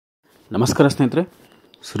ನಮಸ್ಕಾರ ಸ್ನೇಹಿತರೆ,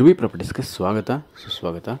 ಸುರಭಿ ಪ್ರಾಪರ್ಟೀಸ್ಗೆ ಸ್ವಾಗತ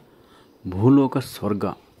ಸುಸ್ವಾಗತ. ಭೂಲೋಕ ಸ್ವರ್ಗ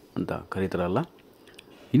ಅಂತ ಕರೀತಾರಲ್ಲ,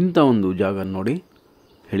 ಇಂಥ ಒಂದು ಜಾಗ ನೋಡಿ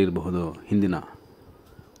ಹೇಳಿರಬಹುದು ಹಿಂದಿನ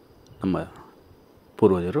ನಮ್ಮ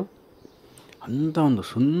ಪೂರ್ವಜರು. ಅಂಥ ಒಂದು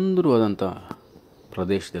ಸುಂದರವಾದಂಥ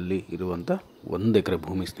ಪ್ರದೇಶದಲ್ಲಿ ಇರುವಂಥ 1 ಎಕರೆ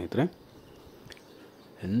ಭೂಮಿ ಸ್ನೇಹಿತರೆ.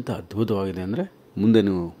 ಎಂಥ ಅದ್ಭುತವಾಗಿದೆ ಅಂದರೆ ಮುಂದೆ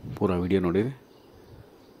ನೀವು ಪೂರ ವಿಡಿಯೋ ನೋಡಿರಿ,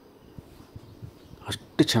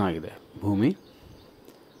 ಅಷ್ಟು ಚೆನ್ನಾಗಿದೆ ಭೂಮಿ.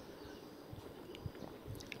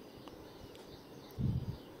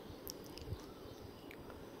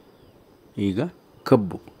 ಈಗ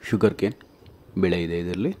ಕಬ್ಬು ಶುಗರ್ಕೇನ್ ಬೆಳೆ ಇದೆ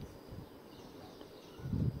ಇದರಲ್ಲಿ.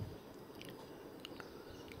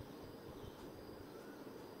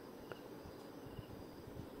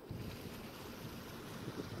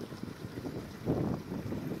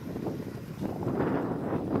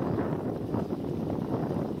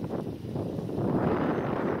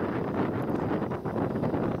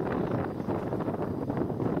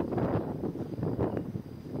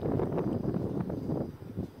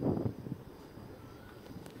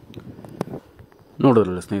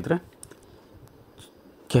 ನೋಡೋದ್ರಲ್ಲ ಸ್ನೇಹಿತರೆ,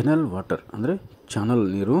 ಕೆನಲ್ ವಾಟರ್ ಅಂದರೆ ಚಾನಲ್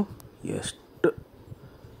ನೀರು ಎಷ್ಟು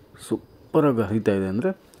ಸೂಪರಾಗಿ ಹರಿತಾ ಇದೆ ಅಂದರೆ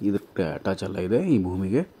ಇದಕ್ಕೆ ಅಟ್ಯಾಚ್ ಎಲ್ಲ ಇದೆ ಈ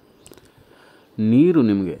ಭೂಮಿಗೆ. ನೀರು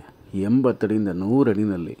ನಿಮಗೆ 80 ಅಡಿಯಿಂದ 100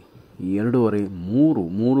 ಅಡಿನಲ್ಲಿ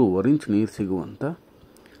 2.5-3 ಇಂಚ್ ನೀರು ಸಿಗುವಂಥ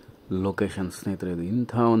ಲೊಕೇಶನ್ ಸ್ನೇಹಿತರೆ ಇದು.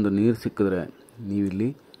 ಇಂಥ ಒಂದು ನೀರು ಸಿಕ್ಕಿದ್ರೆ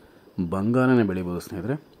ನೀವಿಲ್ಲಿ ಬಂಗಾರನೇ ಬೆಳಿಬೋದು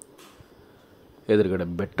ಸ್ನೇಹಿತರೆ. ಎದುರುಗಡೆ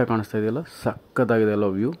ಬೆಟ್ಟ ಕಾಣಿಸ್ತಾ ಇದೆಯಲ್ಲ, ಸಖತ್ತಾಗಿದೆ ಅಲ್ಲ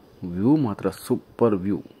ವ್ಯೂ ಮಾತ್ರ ಸೂಪರ್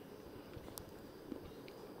ವ್ಯೂ.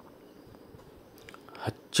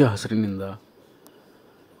 ಹಚ್ಚ ಹಸಿರಿನಿಂದ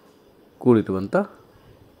ಕೂಡಿರುವಂಥ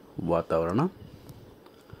ವಾತಾವರಣ.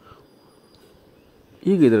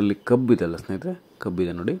 ಈಗ ಇದರಲ್ಲಿ ಕಬ್ಬಿದೆಲ್ಲ ಸ್ನೇಹಿತರೆ,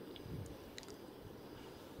 ಕಬ್ಬಿದೆ ನೋಡಿ,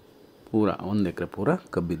 ಪೂರ 1 ಎಕರೆ ಪೂರ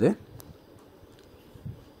ಕಬ್ಬಿದೆ.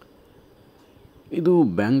 ಇದು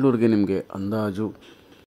ಬ್ಯಾಂಗ್ಳೂರಿಗೆ ನಿಮಗೆ ಅಂದಾಜು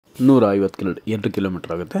 150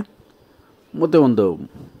 ಕಿಲೋಮೀಟರ್ ಆಗುತ್ತೆ, ಮತ್ತು ಒಂದು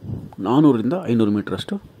 400-500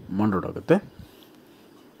 ಮೀಟ್ರಷ್ಟು ಮಣ್ ರೋಡ್ ಆಗುತ್ತೆ.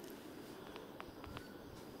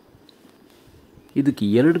 ಇದಕ್ಕೆ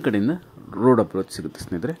 2 ಕಡೆಯಿಂದ ರೋಡ್ ಅಪ್ರೋಚ್ ಸಿಗುತ್ತೆ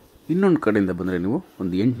ಸ್ನೇಹಿತರೆ. ಇನ್ನೊಂದು ಕಡೆಯಿಂದ ಬಂದರೆ ನೀವು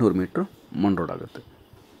ಒಂದು 800 ಮೀಟ್ರ್ ಮಣ್ ರೋಡ್ ಆಗುತ್ತೆ.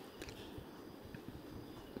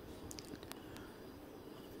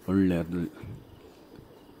 ಒಳ್ಳೆ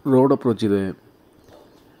ರೋಡ್ ಅಪ್ರೋಚ್ ಇದೆ,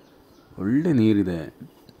 ಒಳ್ಳೆ ನೀರಿದೆ,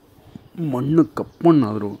 ಮಣ್ಣು ಕಪ್ಪು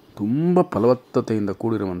ಮಣ್ಣಾದರೂ ತುಂಬ ಫಲವತ್ತತೆಯಿಂದ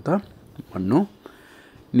ಕೂಡಿರುವಂಥ ಮಣ್ಣು.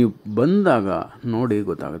 ನೀವು ಬಂದಾಗ ನೋಡಿ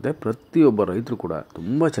ಗೊತ್ತಾಗುತ್ತೆ. ಪ್ರತಿಯೊಬ್ಬ ರೈತರು ಕೂಡ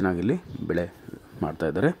ತುಂಬ ಚೆನ್ನಾಗಿಲ್ಲಿ ಬೆಳೆ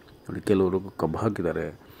ಮಾಡ್ತಾಯಿದ್ದಾರೆ ನೋಡಿ. ಕೆಲವರು ಕಬ್ಬು ಹಾಕಿದ್ದಾರೆ,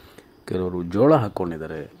 ಕೆಲವರು ಜೋಳ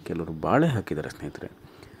ಹಾಕ್ಕೊಂಡಿದ್ದಾರೆ, ಕೆಲವರು ಬಾಳೆ ಹಾಕಿದ್ದಾರೆ ಸ್ನೇಹಿತರೆ.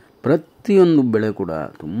 ಪ್ರತಿಯೊಂದು ಬೆಳೆ ಕೂಡ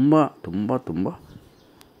ತುಂಬ ತುಂಬ ತುಂಬ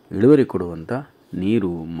ಇಳುವರಿ ಕೊಡುವಂಥ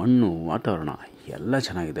ನೀರು, ಮಣ್ಣು, ವಾತಾವರಣ ಎಲ್ಲ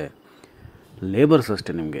ಚೆನ್ನಾಗಿದೆ. ಲೇಬರ್ಸ್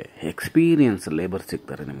ಅಷ್ಟೇ, ನಿಮಗೆ ಎಕ್ಸ್ಪೀರಿಯನ್ಸ್ ಲೇಬರ್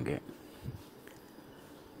ಸಿಗ್ತಾರೆ ನಿಮಗೆ.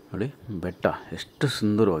 ನೋಡಿ ಬೆಟ್ಟ ಎಷ್ಟು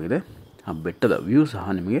ಸುಂದರವಾಗಿದೆ, ಆ ಬೆಟ್ಟದ ವ್ಯೂ ಸಹ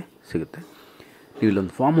ನಿಮಗೆ ಸಿಗುತ್ತೆ. ನೀವು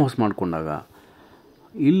ಇಲ್ಲೊಂದು ಫಾರ್ಮ್ ಹೌಸ್ ಮಾಡಿಕೊಂಡಾಗ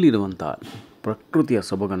ಇಲ್ಲಿರುವಂಥ ಪ್ರಕೃತಿಯ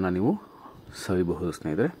ಸೊಬಗನ್ನು ನೀವು ಸವಿಬಹುದು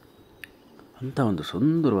ಸ್ನೇಹಿತರೆ. ಅಂಥ ಒಂದು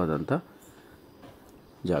ಸುಂದರವಾದಂಥ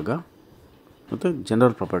ಜಾಗ. ಮತ್ತು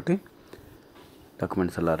ಜನರಲ್ ಪ್ರಾಪರ್ಟಿ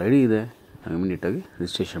ಡಾಕ್ಯುಮೆಂಟ್ಸ್ ಎಲ್ಲ ರೆಡಿ ಇದೆ, ಇಮಿಡಿಯೇಟಾಗಿ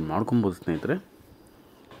ರಿಜಿಸ್ಟ್ರೇಷನ್ ಮಾಡ್ಕೊಬೋದು ಸ್ನೇಹಿತರೆ.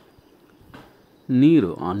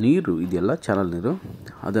 ಆ ನೀರು ಇದೆಲ್ಲ ಚಾನಲ್ ನೀರು,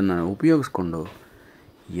 ಅದನ್ನು ಉಪಯೋಗಿಸ್ಕೊಂಡು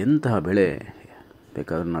ಎಂತಹ ಬೆಳೆ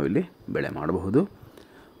ಬೇಕಾದರೂ ನಾವಿಲ್ಲಿ ಬೆಳೆ ಮಾಡಬಹುದು.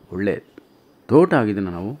 ಒಳ್ಳೆ ತೋಟ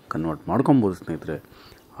ಆಗಿದ್ದನ್ನು ನಾವು ಕನ್ವರ್ಟ್ ಮಾಡ್ಕೊಬೋದು ಸ್ನೇಹಿತರೆ.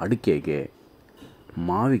 ಅಡಿಕೆಗೆ,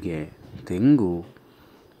 ಮಾವಿಗೆ, ತೆಂಗು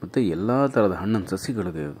ಮತ್ತು ಎಲ್ಲ ಥರದ ಹಣ್ಣಿನ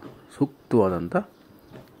ಸಸಿಗಳಿಗೆ ಸೂಕ್ತವಾದಂಥ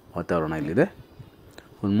ವಾತಾವರಣ ಇಲ್ಲಿದೆ.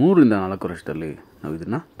 ಒಂದು 3-4 ವರ್ಷದಲ್ಲಿ ನಾವು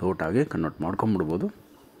ಇದನ್ನು ತೋಟ ಆಗಿ ಕನ್ವರ್ಟ್ ಮಾಡ್ಕೊಂಬಿಡ್ಬೋದು.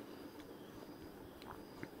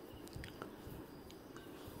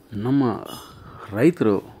 ನಮ್ಮ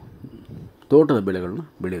ರೈತರು ತೋಟದ ಬೆಳೆಗಳನ್ನ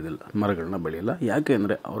ಬೆಳೆಯೋದಿಲ್ಲ, ಮರಗಳನ್ನ ಬೆಳೆಯಲ್ಲ. ಯಾಕೆ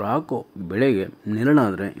ಅಂದರೆ ಅವ್ರು ಹಾಕೋ ಬೆಳೆಗೆ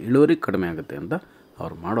ನೆರಳಾದರೆ ಇಳುವರಿ ಕಡಿಮೆ ಆಗುತ್ತೆ ಅಂತ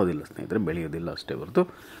ಅವ್ರು ಮಾಡೋದಿಲ್ಲ ಸ್ನೇಹಿತರೆ, ಬೆಳೆಯೋದಿಲ್ಲ ಅಷ್ಟೇ ಹೊರತು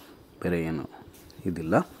ಬೇರೆ ಏನು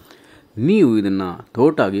ಇದಿಲ್ಲ. ನೀವು ಇದನ್ನು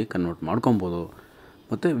ತೋಟ ಆಗಿ ಕನ್ವರ್ಟ್ ಮಾಡ್ಕೊಬೋದು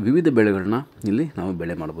ಮತ್ತು ವಿವಿಧ ಬೆಳೆಗಳನ್ನ ಇಲ್ಲಿ ನಾವು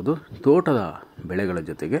ಬೆಳೆ ಮಾಡ್ಬೋದು. ತೋಟದ ಬೆಳೆಗಳ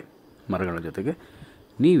ಜೊತೆಗೆ, ಮರಗಳ ಜೊತೆಗೆ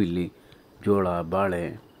ನೀವಿಲ್ಲಿ ಜೋಳ, ಬಾಳೆ,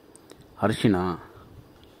 ಅರಿಶಿಣ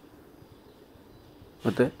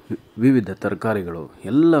ಮತ್ತು ವಿವಿಧ ತರಕಾರಿಗಳು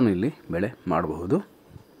ಎಲ್ಲನೂ ಇಲ್ಲಿ ಬೆಳೆ ಮಾಡಬಹುದು.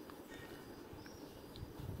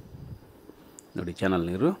 ನೋಡಿ ಚಾನಲ್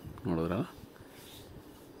ನೀರು ನೋಡಿದ್ರಲ್ಲ,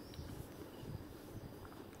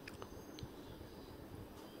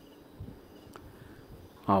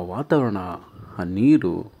 ಆ ವಾತಾವರಣ, ಆ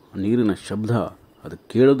ನೀರಿನ ಶಬ್ದ, ಅದು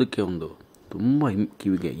ಕೇಳೋದಕ್ಕೆ ಒಂದು ತುಂಬ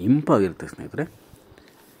ಕಿವಿಗೆ ಇಂಪಾಗಿರುತ್ತೆ ಸ್ನೇಹಿತರೆ.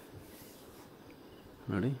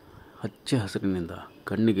 ನೋಡಿ ಹಚ್ಚ ಹಸಿರಿನಿಂದ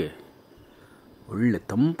ಕಣ್ಣಿಗೆ ಒಳ್ಳೆ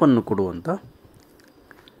ತಂಪನ್ನು ಕೊಡುವಂಥ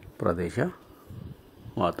ಪ್ರದೇಶ,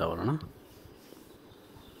 ವಾತಾವರಣ.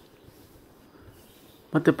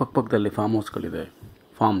 ಮತ್ತು ಪಕ್ಕಪಕ್ಕದಲ್ಲಿ ಫಾರ್ಮ್ ಹೌಸ್ಗಳಿದೆ,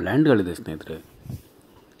 ಫಾರ್ಮ್ ಲ್ಯಾಂಡ್ಗಳಿದೆ ಸ್ನೇಹಿತರೆ.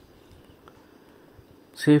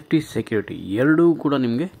 ಸೇಫ್ಟಿ, ಸೆಕ್ಯೂರಿಟಿ ಎರಡೂ ಕೂಡ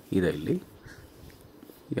ನಿಮಗೆ ಇದೆ ಇಲ್ಲಿ.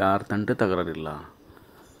 ಯಾರ ತಂಟೆ ತಗರಿಲ್ಲ.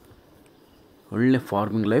 ಒಳ್ಳೆ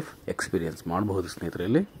ಫಾರ್ಮಿಂಗ್ ಲೈಫ್ ಎಕ್ಸ್ಪೀರಿಯೆನ್ಸ್ ಮಾಡಬಹುದು ಸ್ನೇಹಿತರೆ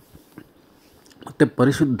ಇಲ್ಲಿ. ಮತ್ತು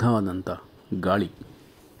ಪರಿಶುದ್ಧವಾದಂಥ ಗಾಳಿ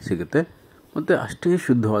ಸಿಗುತ್ತೆ, ಮತ್ತು ಅಷ್ಟೇ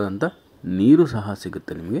ಶುದ್ಧವಾದಂಥ ನೀರು ಸಹ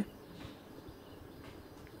ಸಿಗುತ್ತೆ ನಿಮಗೆ.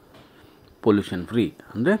 ಪೊಲ್ಯೂಷನ್ ಫ್ರೀ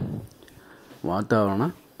ಅಂದರೆ ವಾತಾವರಣ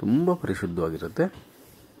ತುಂಬ ಪರಿಶುದ್ಧವಾಗಿರುತ್ತೆ,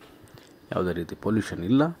 ಯಾವುದೇ ರೀತಿ ಪೊಲ್ಯೂಷನ್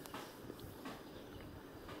ಇಲ್ಲ.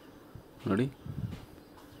 ನೋಡಿ,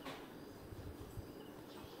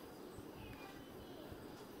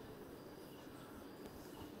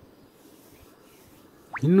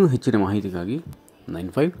 ಇನ್ನೂ ಹೆಚ್ಚಿನ ಮಾಹಿತಿಗಾಗಿ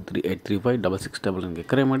 9538356699ಗೆ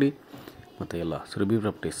ಕರೆ ಮಾಡಿ. ಮತ್ತು ಎಲ್ಲ ಸುರಭಿ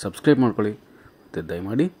ಪ್ರಾಪರ್ಟೀಸ್ ಸಬ್ಸ್ಕ್ರೈಬ್ ಮಾಡ್ಕೊಳ್ಳಿ. ಮತ್ತು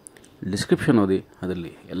ದಯಮಾಡಿ ಡಿಸ್ಕ್ರಿಪ್ಷನ್ ಓದಿ,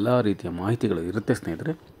 ಅದರಲ್ಲಿ ಎಲ್ಲ ರೀತಿಯ ಮಾಹಿತಿಗಳು ಇರುತ್ತೆ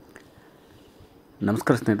ಸ್ನೇಹಿತರೆ.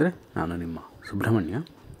 ನಮಸ್ಕಾರ ಸ್ನೇಹಿತರೆ, ನಾನು ನಿಮ್ಮ Subrahmanya.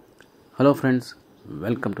 Hello friends,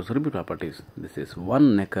 welcome to Surabhi properties. This is 1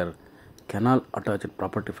 acre canal attached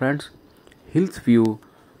property friends. Hills view,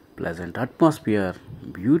 pleasant atmosphere,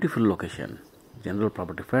 beautiful location, general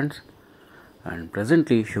property friends. And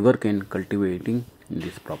presently sugarcane cultivating in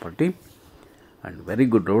this property, and very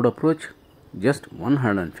good road approach, just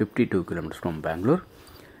 152 kilometers from Bangalore.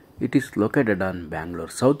 It is located on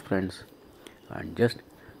Bangalore South friends, and just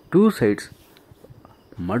 2 sides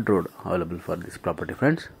mud road available for this property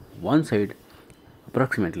friends. One side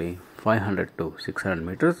approximately 500 to 600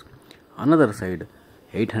 meters, another side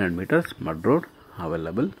 800 meters mud road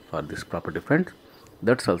available for this property friends.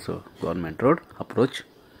 That's also government road approach.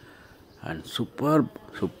 And superb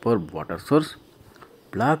water source,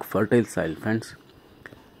 black fertile soil friends.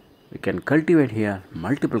 We can cultivate here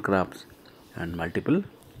multiple crops and multiple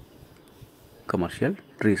commercial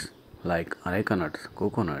trees like areca nuts,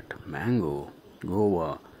 coconut, mango, guava,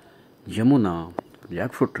 jamuna,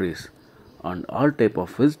 jackfruit trees, and all type of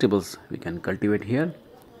vegetables we can cultivate here,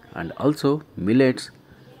 and also millets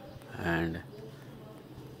and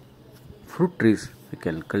fruit trees we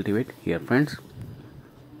can cultivate here friends.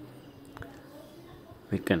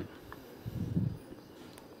 We can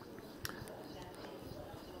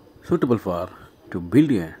suitable for to build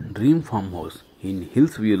a dream farmhouse in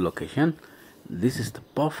Hills View location. This is the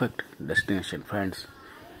perfect destination friends,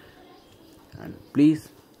 and please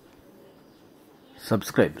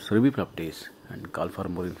subscribe Surabhi Properties and call for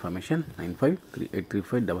more information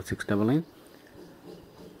 9538356699.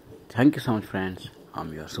 Thank you so much friends. I'm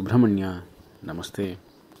your Subramanya. Namaste.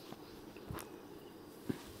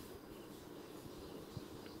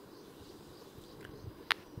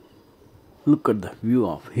 Look at the view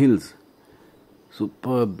of hills.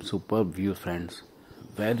 Superb view friends.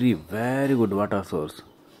 Very good water source.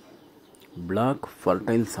 Black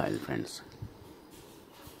fertile soil friends.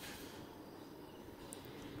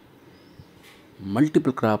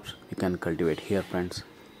 Multiple crops you can cultivate here friends.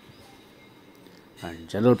 And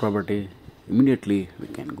general property, immediately we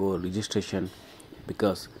can go registration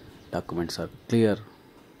because documents are clear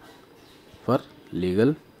for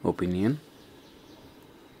legal opinion.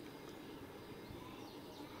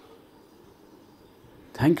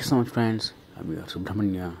 Thank you so much friends. I'm your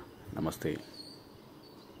Subramanya. Namaste.